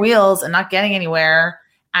spinning your wheels and not getting anywhere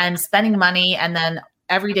and spending money, and then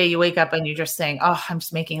every day you wake up and you're just saying, oh, I'm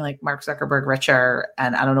just making like Mark Zuckerberg richer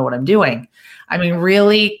and I don't know what I'm doing. I mean,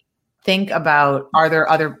 really think about, are there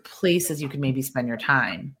other places you could maybe spend your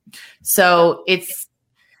time? So it's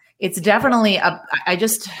definitely,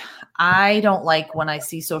 I don't like when I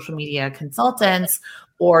see social media consultants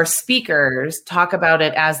or speakers talk about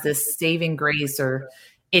it as this saving grace, or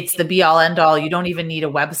it's the be all end all. You don't even need a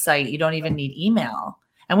website. You don't even need email.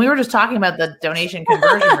 And we were just talking about the donation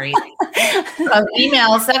conversion rate of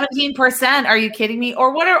email, 17%. Are you kidding me?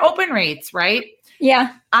 Or what are open rates, right?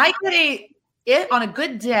 Yeah. I get on a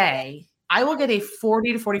good day, I will get a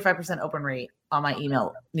 40 to 45% open rate on my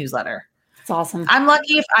email newsletter. It's awesome. I'm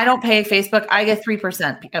lucky if I don't pay Facebook, I get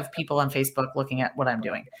 3% of people on Facebook looking at what I'm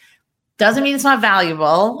doing. Doesn't mean it's not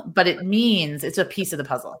valuable, but it means it's a piece of the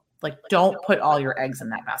puzzle. Like, don't put all your eggs in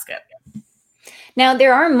that basket. Now,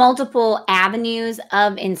 there are multiple avenues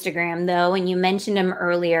of Instagram, though, and you mentioned them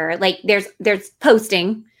earlier. Like there's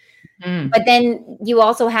posting, but then you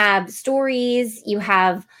also have stories, you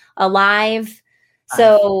have a live,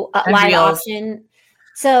 live option.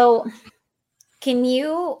 So can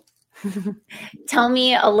you tell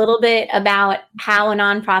me a little bit about how a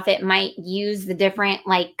nonprofit might use the different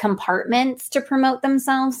like compartments to promote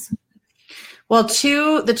themselves? Well,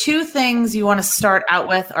 the two things you want to start out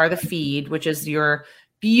with are the feed, which is your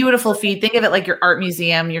beautiful feed. Think of it like your art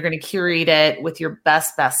museum. You're going to curate it with your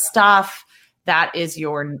best stuff. That is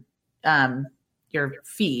your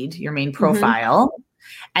feed, your main profile.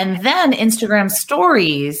 And then Instagram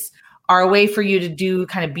stories are a way for you to do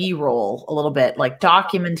kind of B-roll a little bit, like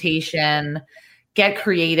documentation, get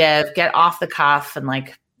creative, get off the cuff, and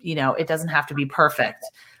like, it doesn't have to be perfect.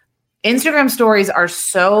 Instagram stories are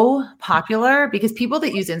so popular because people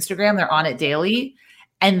that use Instagram, they're on it daily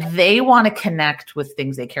and they want to connect with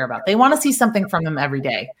things they care about. They want to see something from them every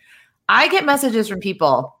day. I get messages from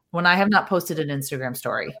people when I have not posted an Instagram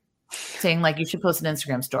story saying like, you should post an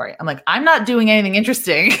Instagram story. I'm like, I'm not doing anything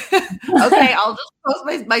interesting. Okay, I'll just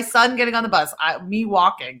post my son getting on the bus, me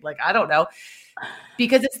walking. Like, I don't know.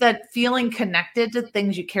 Because it's that feeling connected to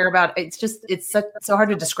things you care about. It's so hard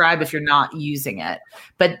to describe if you're not using it.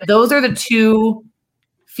 But those are the two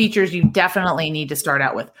features you definitely need to start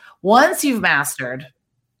out with. Once you've mastered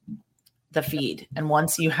the feed and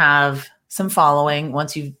once you have some following,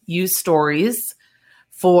 once you've used stories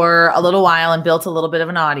for a little while and built a little bit of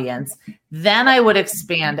an audience, then I would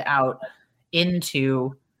expand out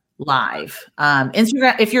into live.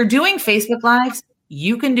 Instagram, if you're doing Facebook lives,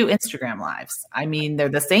 you can do Instagram lives. I mean, they're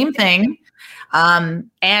the same thing.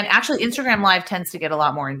 And actually Instagram live tends to get a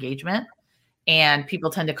lot more engagement, and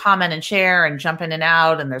people tend to comment and share and jump in and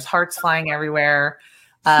out, and there's hearts flying everywhere.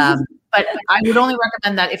 But I would only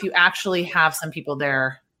recommend that if you actually have some people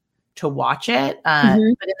there to watch it. But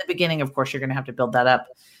in the beginning, of course, you're going to have to build that up.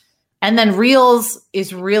 And then Reels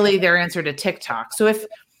is really their answer to TikTok. So if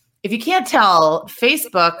you can't tell,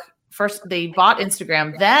 Facebook, first they bought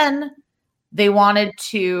Instagram, then they wanted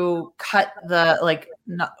to cut the,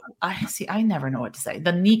 I never know what to say.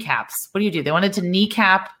 The kneecaps. What do? They wanted to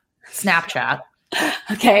kneecap Snapchat.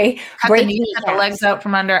 Okay. Cut the legs out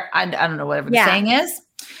from under. I don't know, whatever the saying is.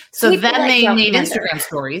 So then they made Instagram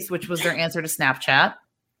stories, which was their answer to Snapchat.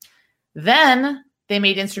 Then they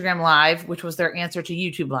made Instagram Live, which was their answer to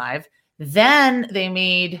YouTube Live. Then they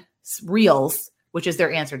made Reels, which is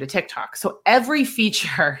their answer to TikTok. So every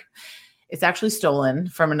feature is actually stolen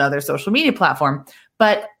from another social media platform.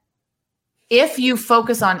 But if you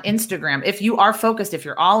focus on Instagram, if you are focused, if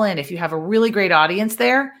you're all in, if you have a really great audience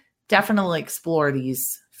there, definitely explore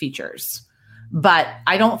these features. But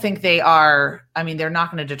I don't think they're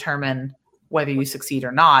not going to determine whether you succeed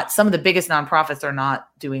or not. Some of the biggest nonprofits are not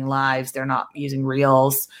doing lives. They're not using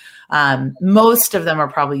Reels. Most of them are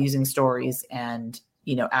probably using stories and,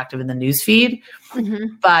 active in the news feed.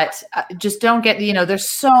 But just don't get, there's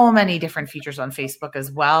so many different features on Facebook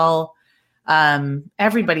as well.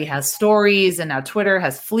 Everybody has stories, and now Twitter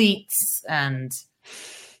has fleets, and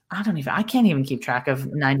I can't even keep track of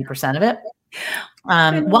 90% of it.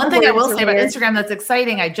 One thing I will say about Instagram that's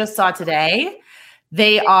exciting, I just saw today,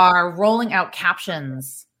 they are rolling out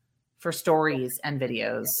captions for stories and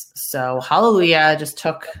videos. So hallelujah, just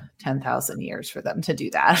took 10,000 years for them to do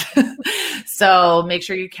that. So make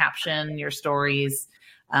sure you caption your stories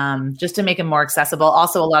just to make them more accessible.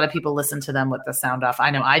 Also, a lot of people listen to them with the sound off. I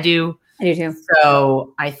know I do. I do too.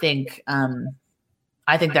 So I think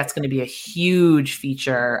that's going to be a huge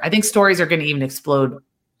feature. I think stories are going to even explode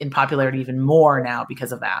in popularity even more now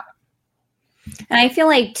because of that. And I feel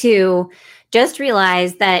like too, just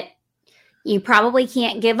realize that you probably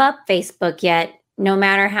can't give up Facebook yet, no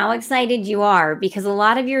matter how excited you are, because a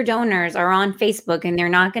lot of your donors are on Facebook and they're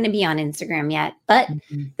not going to be on Instagram yet. But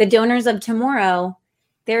the donors of tomorrow,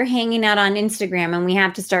 they're hanging out on Instagram, and we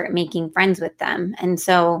have to start making friends with them. And there's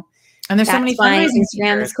so many fundraising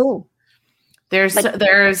Instagram is cool. There's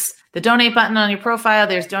the donate button on your profile.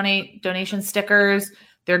 There's donation stickers.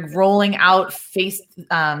 They're rolling out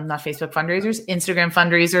not Facebook fundraisers, Instagram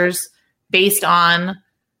fundraisers based on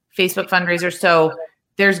Facebook fundraisers. So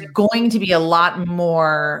there's going to be a lot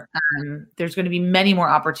more. There's going to be many more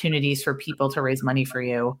opportunities for people to raise money for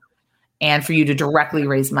you, and for you to directly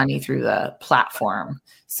raise money through the platform.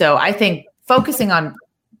 So I think focusing on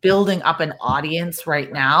building up an audience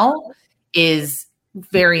right now is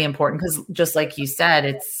very important, because just like you said,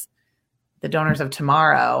 it's the donors of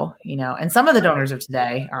tomorrow, and some of the donors of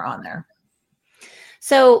today are on there.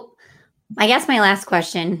 So I guess my last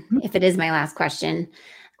question, if it is my last question,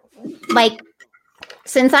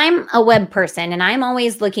 since I'm a web person and I'm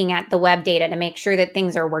always looking at the web data to make sure that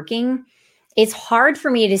things are working, it's hard for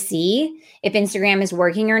me to see if Instagram is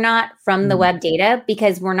working or not from the web data,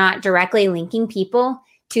 because we're not directly linking people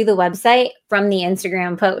to the website from the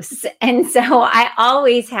Instagram posts. And so I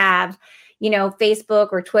always have, Facebook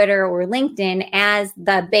or Twitter or LinkedIn as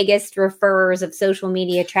the biggest referrers of social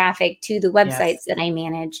media traffic to the websites that I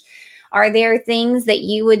manage. Are there things that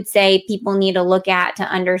you would say people need to look at to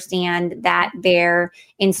understand that their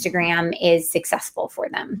Instagram is successful for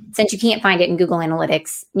them, since you can't find it in Google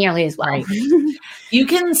Analytics nearly as well? Right. You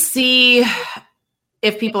can see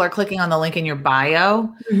if people are clicking on the link in your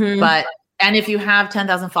bio, and if you have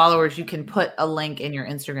 10,000 followers, you can put a link in your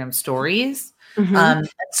Instagram stories.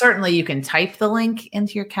 Certainly you can type the link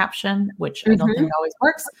into your caption, which I don't think always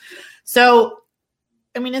works. So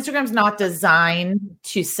Instagram's not designed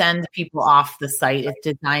to send people off the site. It's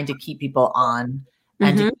designed to keep people on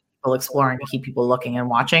and to keep people exploring, to keep people looking and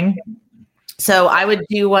watching. So I would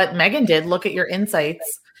do what Megan did, look at your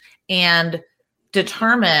insights and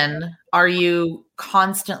determine, are you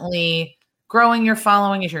constantly growing your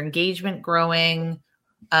following? Is your engagement growing?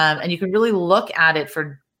 And you can really look at it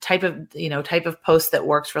for type of post that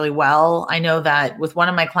works really well. I know that with one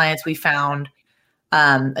of my clients, we found,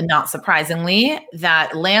 not surprisingly,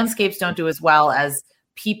 that landscapes don't do as well as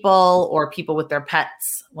people or people with their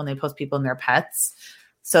pets when they post people and their pets.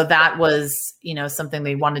 So that was, something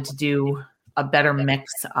they wanted to do a better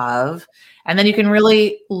mix of. And then you can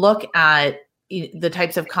really look at, the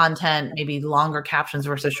types of content, maybe longer captions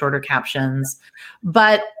versus shorter captions.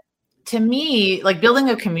 But to me, like building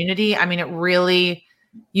a community, I mean, it really,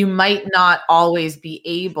 you might not always be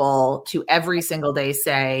able to every single day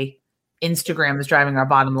say Instagram is driving our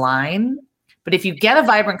bottom line. But if you get a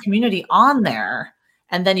vibrant community on there,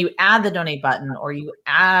 and then you add the donate button, or you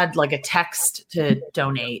add like a text to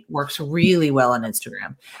donate, works really well on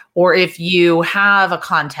Instagram. Or if you have a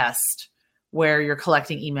contest where you're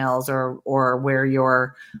collecting emails, or where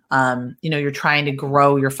you're, you're trying to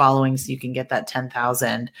grow your following so you can get that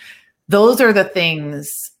 10,000. Those are the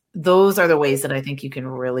things, those are the ways that I think you can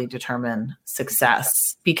really determine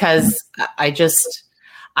success, because I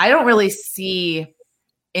don't really see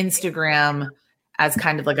Instagram as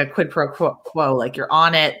kind of like a quid pro quo, like you're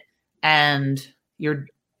on it and you're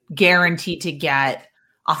guaranteed to get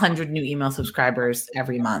 100 new email subscribers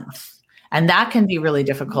every month. And that can be really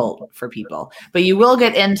difficult for people, but you will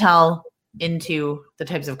get intel into the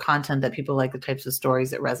types of content that people like, the types of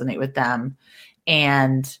stories that resonate with them.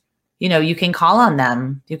 And, you can call on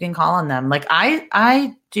them. Like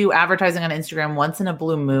I do advertising on Instagram once in a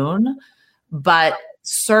blue moon, but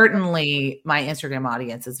certainly my Instagram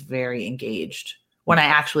audience is very engaged when I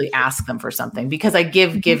actually ask them for something, because I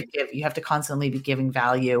give. You have to constantly be giving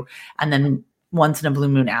value, and then once in a blue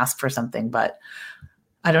moon ask for something. But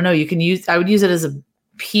I don't know, I would use it as a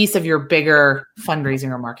piece of your bigger fundraising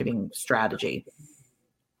or marketing strategy.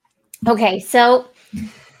 Okay. So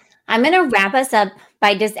I'm going to wrap us up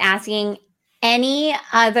by just asking any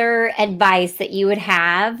other advice that you would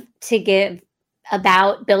have to give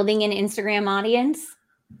about building an Instagram audience.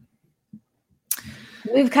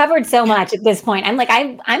 We've covered so much at this point.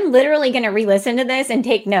 I'm literally going to re-listen to this and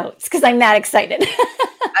take notes because I'm that excited.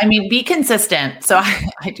 I mean, be consistent. So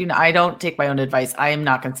I don't take my own advice. I am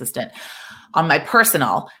not consistent on my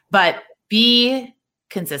personal, but be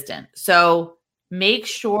consistent. So make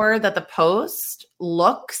sure that the post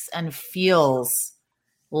looks and feels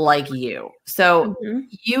like you. So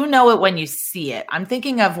you know it when you see it. I'm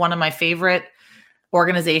thinking of one of my favorite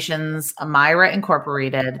organizations, Amira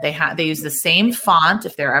Incorporated. They use the same font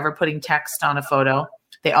if they're ever putting text on a photo.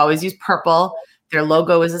 They always use purple. Their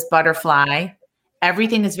logo is this butterfly.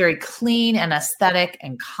 Everything is very clean and aesthetic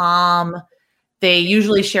and calm. They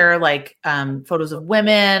usually share like photos of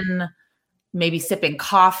women, maybe sipping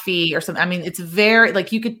coffee or something. I mean, it's very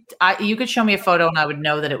like you could show me a photo and I would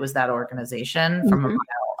know that it was that organization from a mile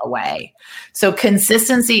away. So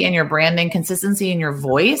consistency in your branding, consistency in your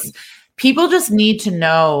voice. People just need to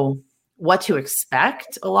know what to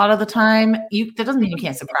expect a lot of the time. That doesn't mean you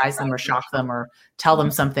can't surprise them or shock them or tell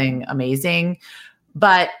them something amazing,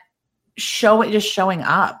 but just showing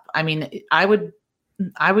up. I mean, I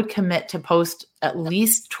would commit to post at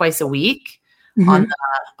least twice a week on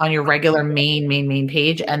your regular main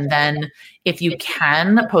page. And then if you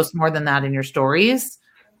can post more than that in your stories,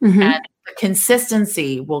 and the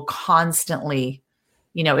consistency will constantly,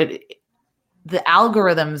 the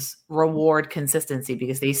algorithms reward consistency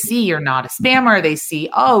because they see you're not a spammer. They see,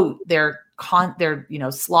 they're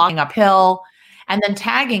slogging uphill. And then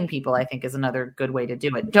tagging people, I think, is another good way to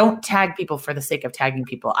do it. Don't tag people for the sake of tagging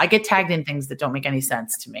people. I get tagged in things that don't make any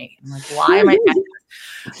sense to me. I'm like, why am I tagging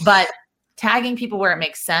this? But tagging people where it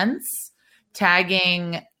makes sense,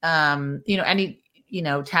 tagging, tagging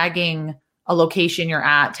a location you're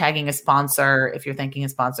at, tagging a sponsor, if you're thanking a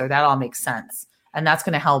sponsor, that all makes sense. And that's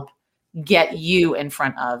going to help get you in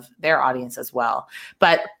front of their audience as well.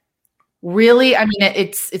 But really, I mean,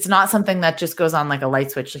 it's not something that just goes on like a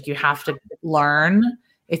light switch. Like you have to learn.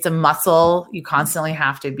 It's a muscle. You constantly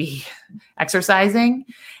have to be exercising.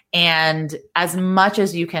 And as much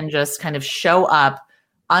as you can just kind of show up,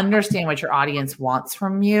 understand what your audience wants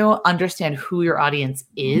from you, understand who your audience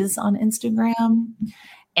is on Instagram,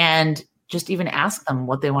 and just even ask them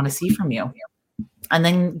what they want to see from you. And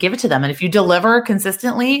then give it to them. And if you deliver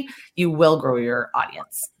consistently, you will grow your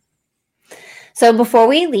audience. So before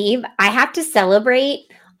we leave, I have to celebrate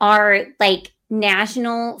our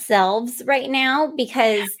national selves right now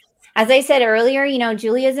because as I said earlier,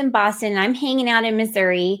 Julia's in Boston and I'm hanging out in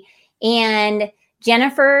Missouri, and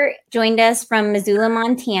Jennifer joined us from Missoula,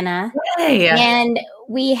 Montana. Hey. And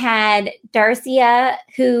we had Darcia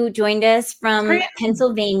who joined us from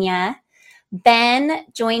Pennsylvania. Ben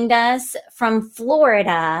joined us from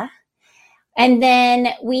Florida. And then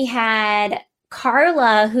we had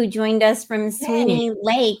Carla, who joined us from Sweeney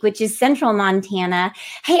Lake, which is central Montana.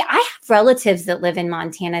 Hey, I have relatives that live in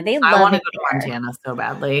Montana. I want to go to Montana so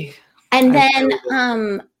badly. And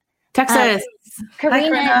then Texas.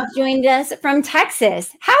 Karina joined us from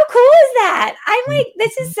Texas. How cool is that? I'm like,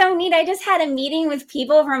 this is so neat. I just had a meeting with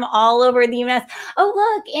people from all over the U.S. Oh,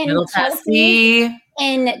 look, in Chelsea,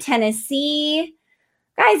 in Tennessee.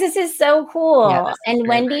 Guys, this is so cool. Yeah, and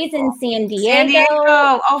Wendy's in San Diego.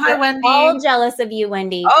 Oh, hi, Wendy. All jealous of you,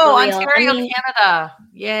 Wendy. Oh, Ontario, Canada.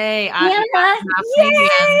 Yay. Canada.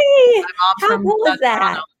 Yay. How cool is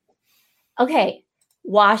that? Okay.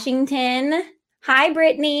 Washington. Hi,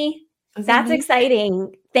 Brittany. That's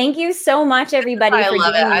exciting. Thank you so much, everybody, for joining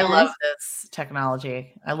us. I love this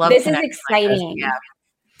technology. I love this. Is exciting. Yeah.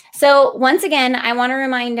 So once again, I want to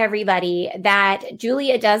remind everybody that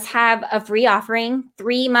Julia does have a free offering,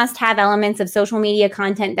 3 must-have elements of social media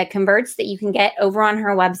content that converts that you can get over on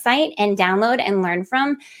her website and download and learn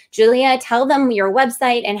from. Julia, tell them your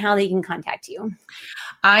website and how they can contact you.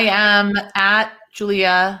 I am at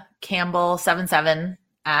Julia Campbell 77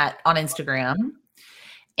 on Instagram.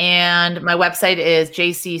 And my website is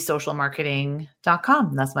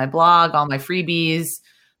jcsocialmarketing.com. That's my blog, all my freebies,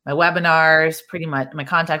 my webinars, pretty much my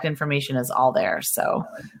contact information is all there. So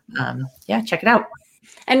yeah, check it out.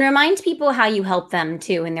 And remind people how you help them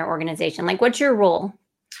too in their organization. Like, what's your role?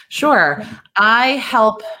 Sure. I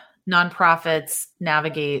help nonprofits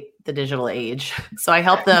navigate the digital age. So I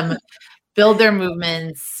help them build their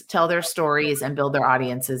movements, tell their stories, and build their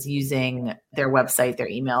audiences using their website, their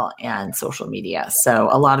email, and social media. So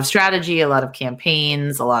a lot of strategy, a lot of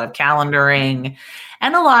campaigns, a lot of calendaring,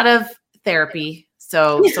 and a lot of therapy.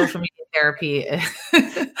 So social media therapy.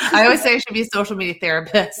 I always say I should be a social media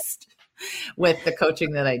therapist with the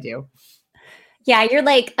coaching that I do. Yeah, you're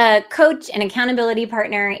like a coach, an accountability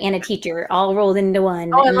partner, and a teacher all rolled into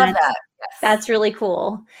one. Oh, I love that. Yes. That's really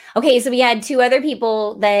cool. Okay, so we had 2 other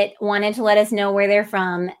people that wanted to let us know where they're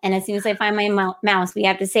from. And as soon as I find my mouse, we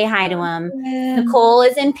have to say hi to them. Nicole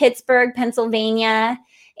is in Pittsburgh, Pennsylvania.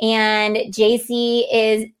 And JC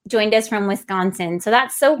is joined us from Wisconsin. So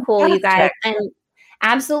that's so cool, you guys. I'm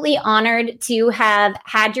absolutely honored to have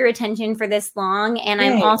had your attention for this long. And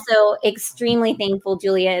I'm also extremely thankful,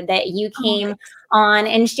 Julia, that you came on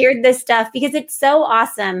and shared this stuff because it's so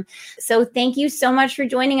awesome. So thank you so much for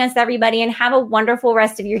joining us, everybody, and have a wonderful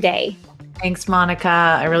rest of your day. Thanks, Monica.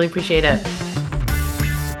 I really appreciate it.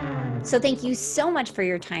 So thank you so much for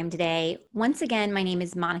your time today. Once again, my name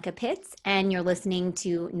is Monica Pitts, and you're listening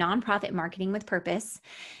to Nonprofit Marketing with Purpose.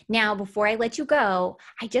 Now, before I let you go,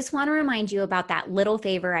 I just want to remind you about that little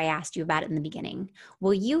favor I asked you about in the beginning.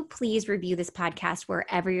 Will you please review this podcast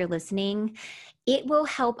wherever you're listening? It will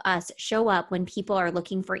help us show up when people are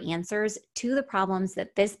looking for answers to the problems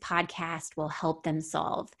that this podcast will help them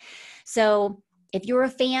solve. So if you're a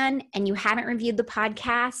fan and you haven't reviewed the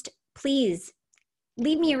podcast, please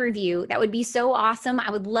leave me a review. That would be so awesome. I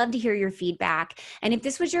would love to hear your feedback. And if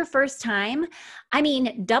this was your first time,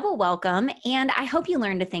 double welcome. And I hope you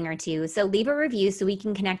learned a thing or two. So leave a review so we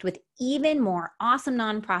can connect with even more awesome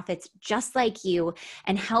nonprofits just like you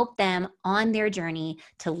and help them on their journey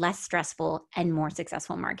to less stressful and more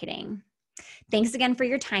successful marketing. Thanks again for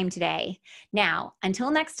your time today. Now,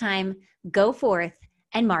 until next time, go forth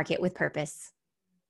and market with purpose.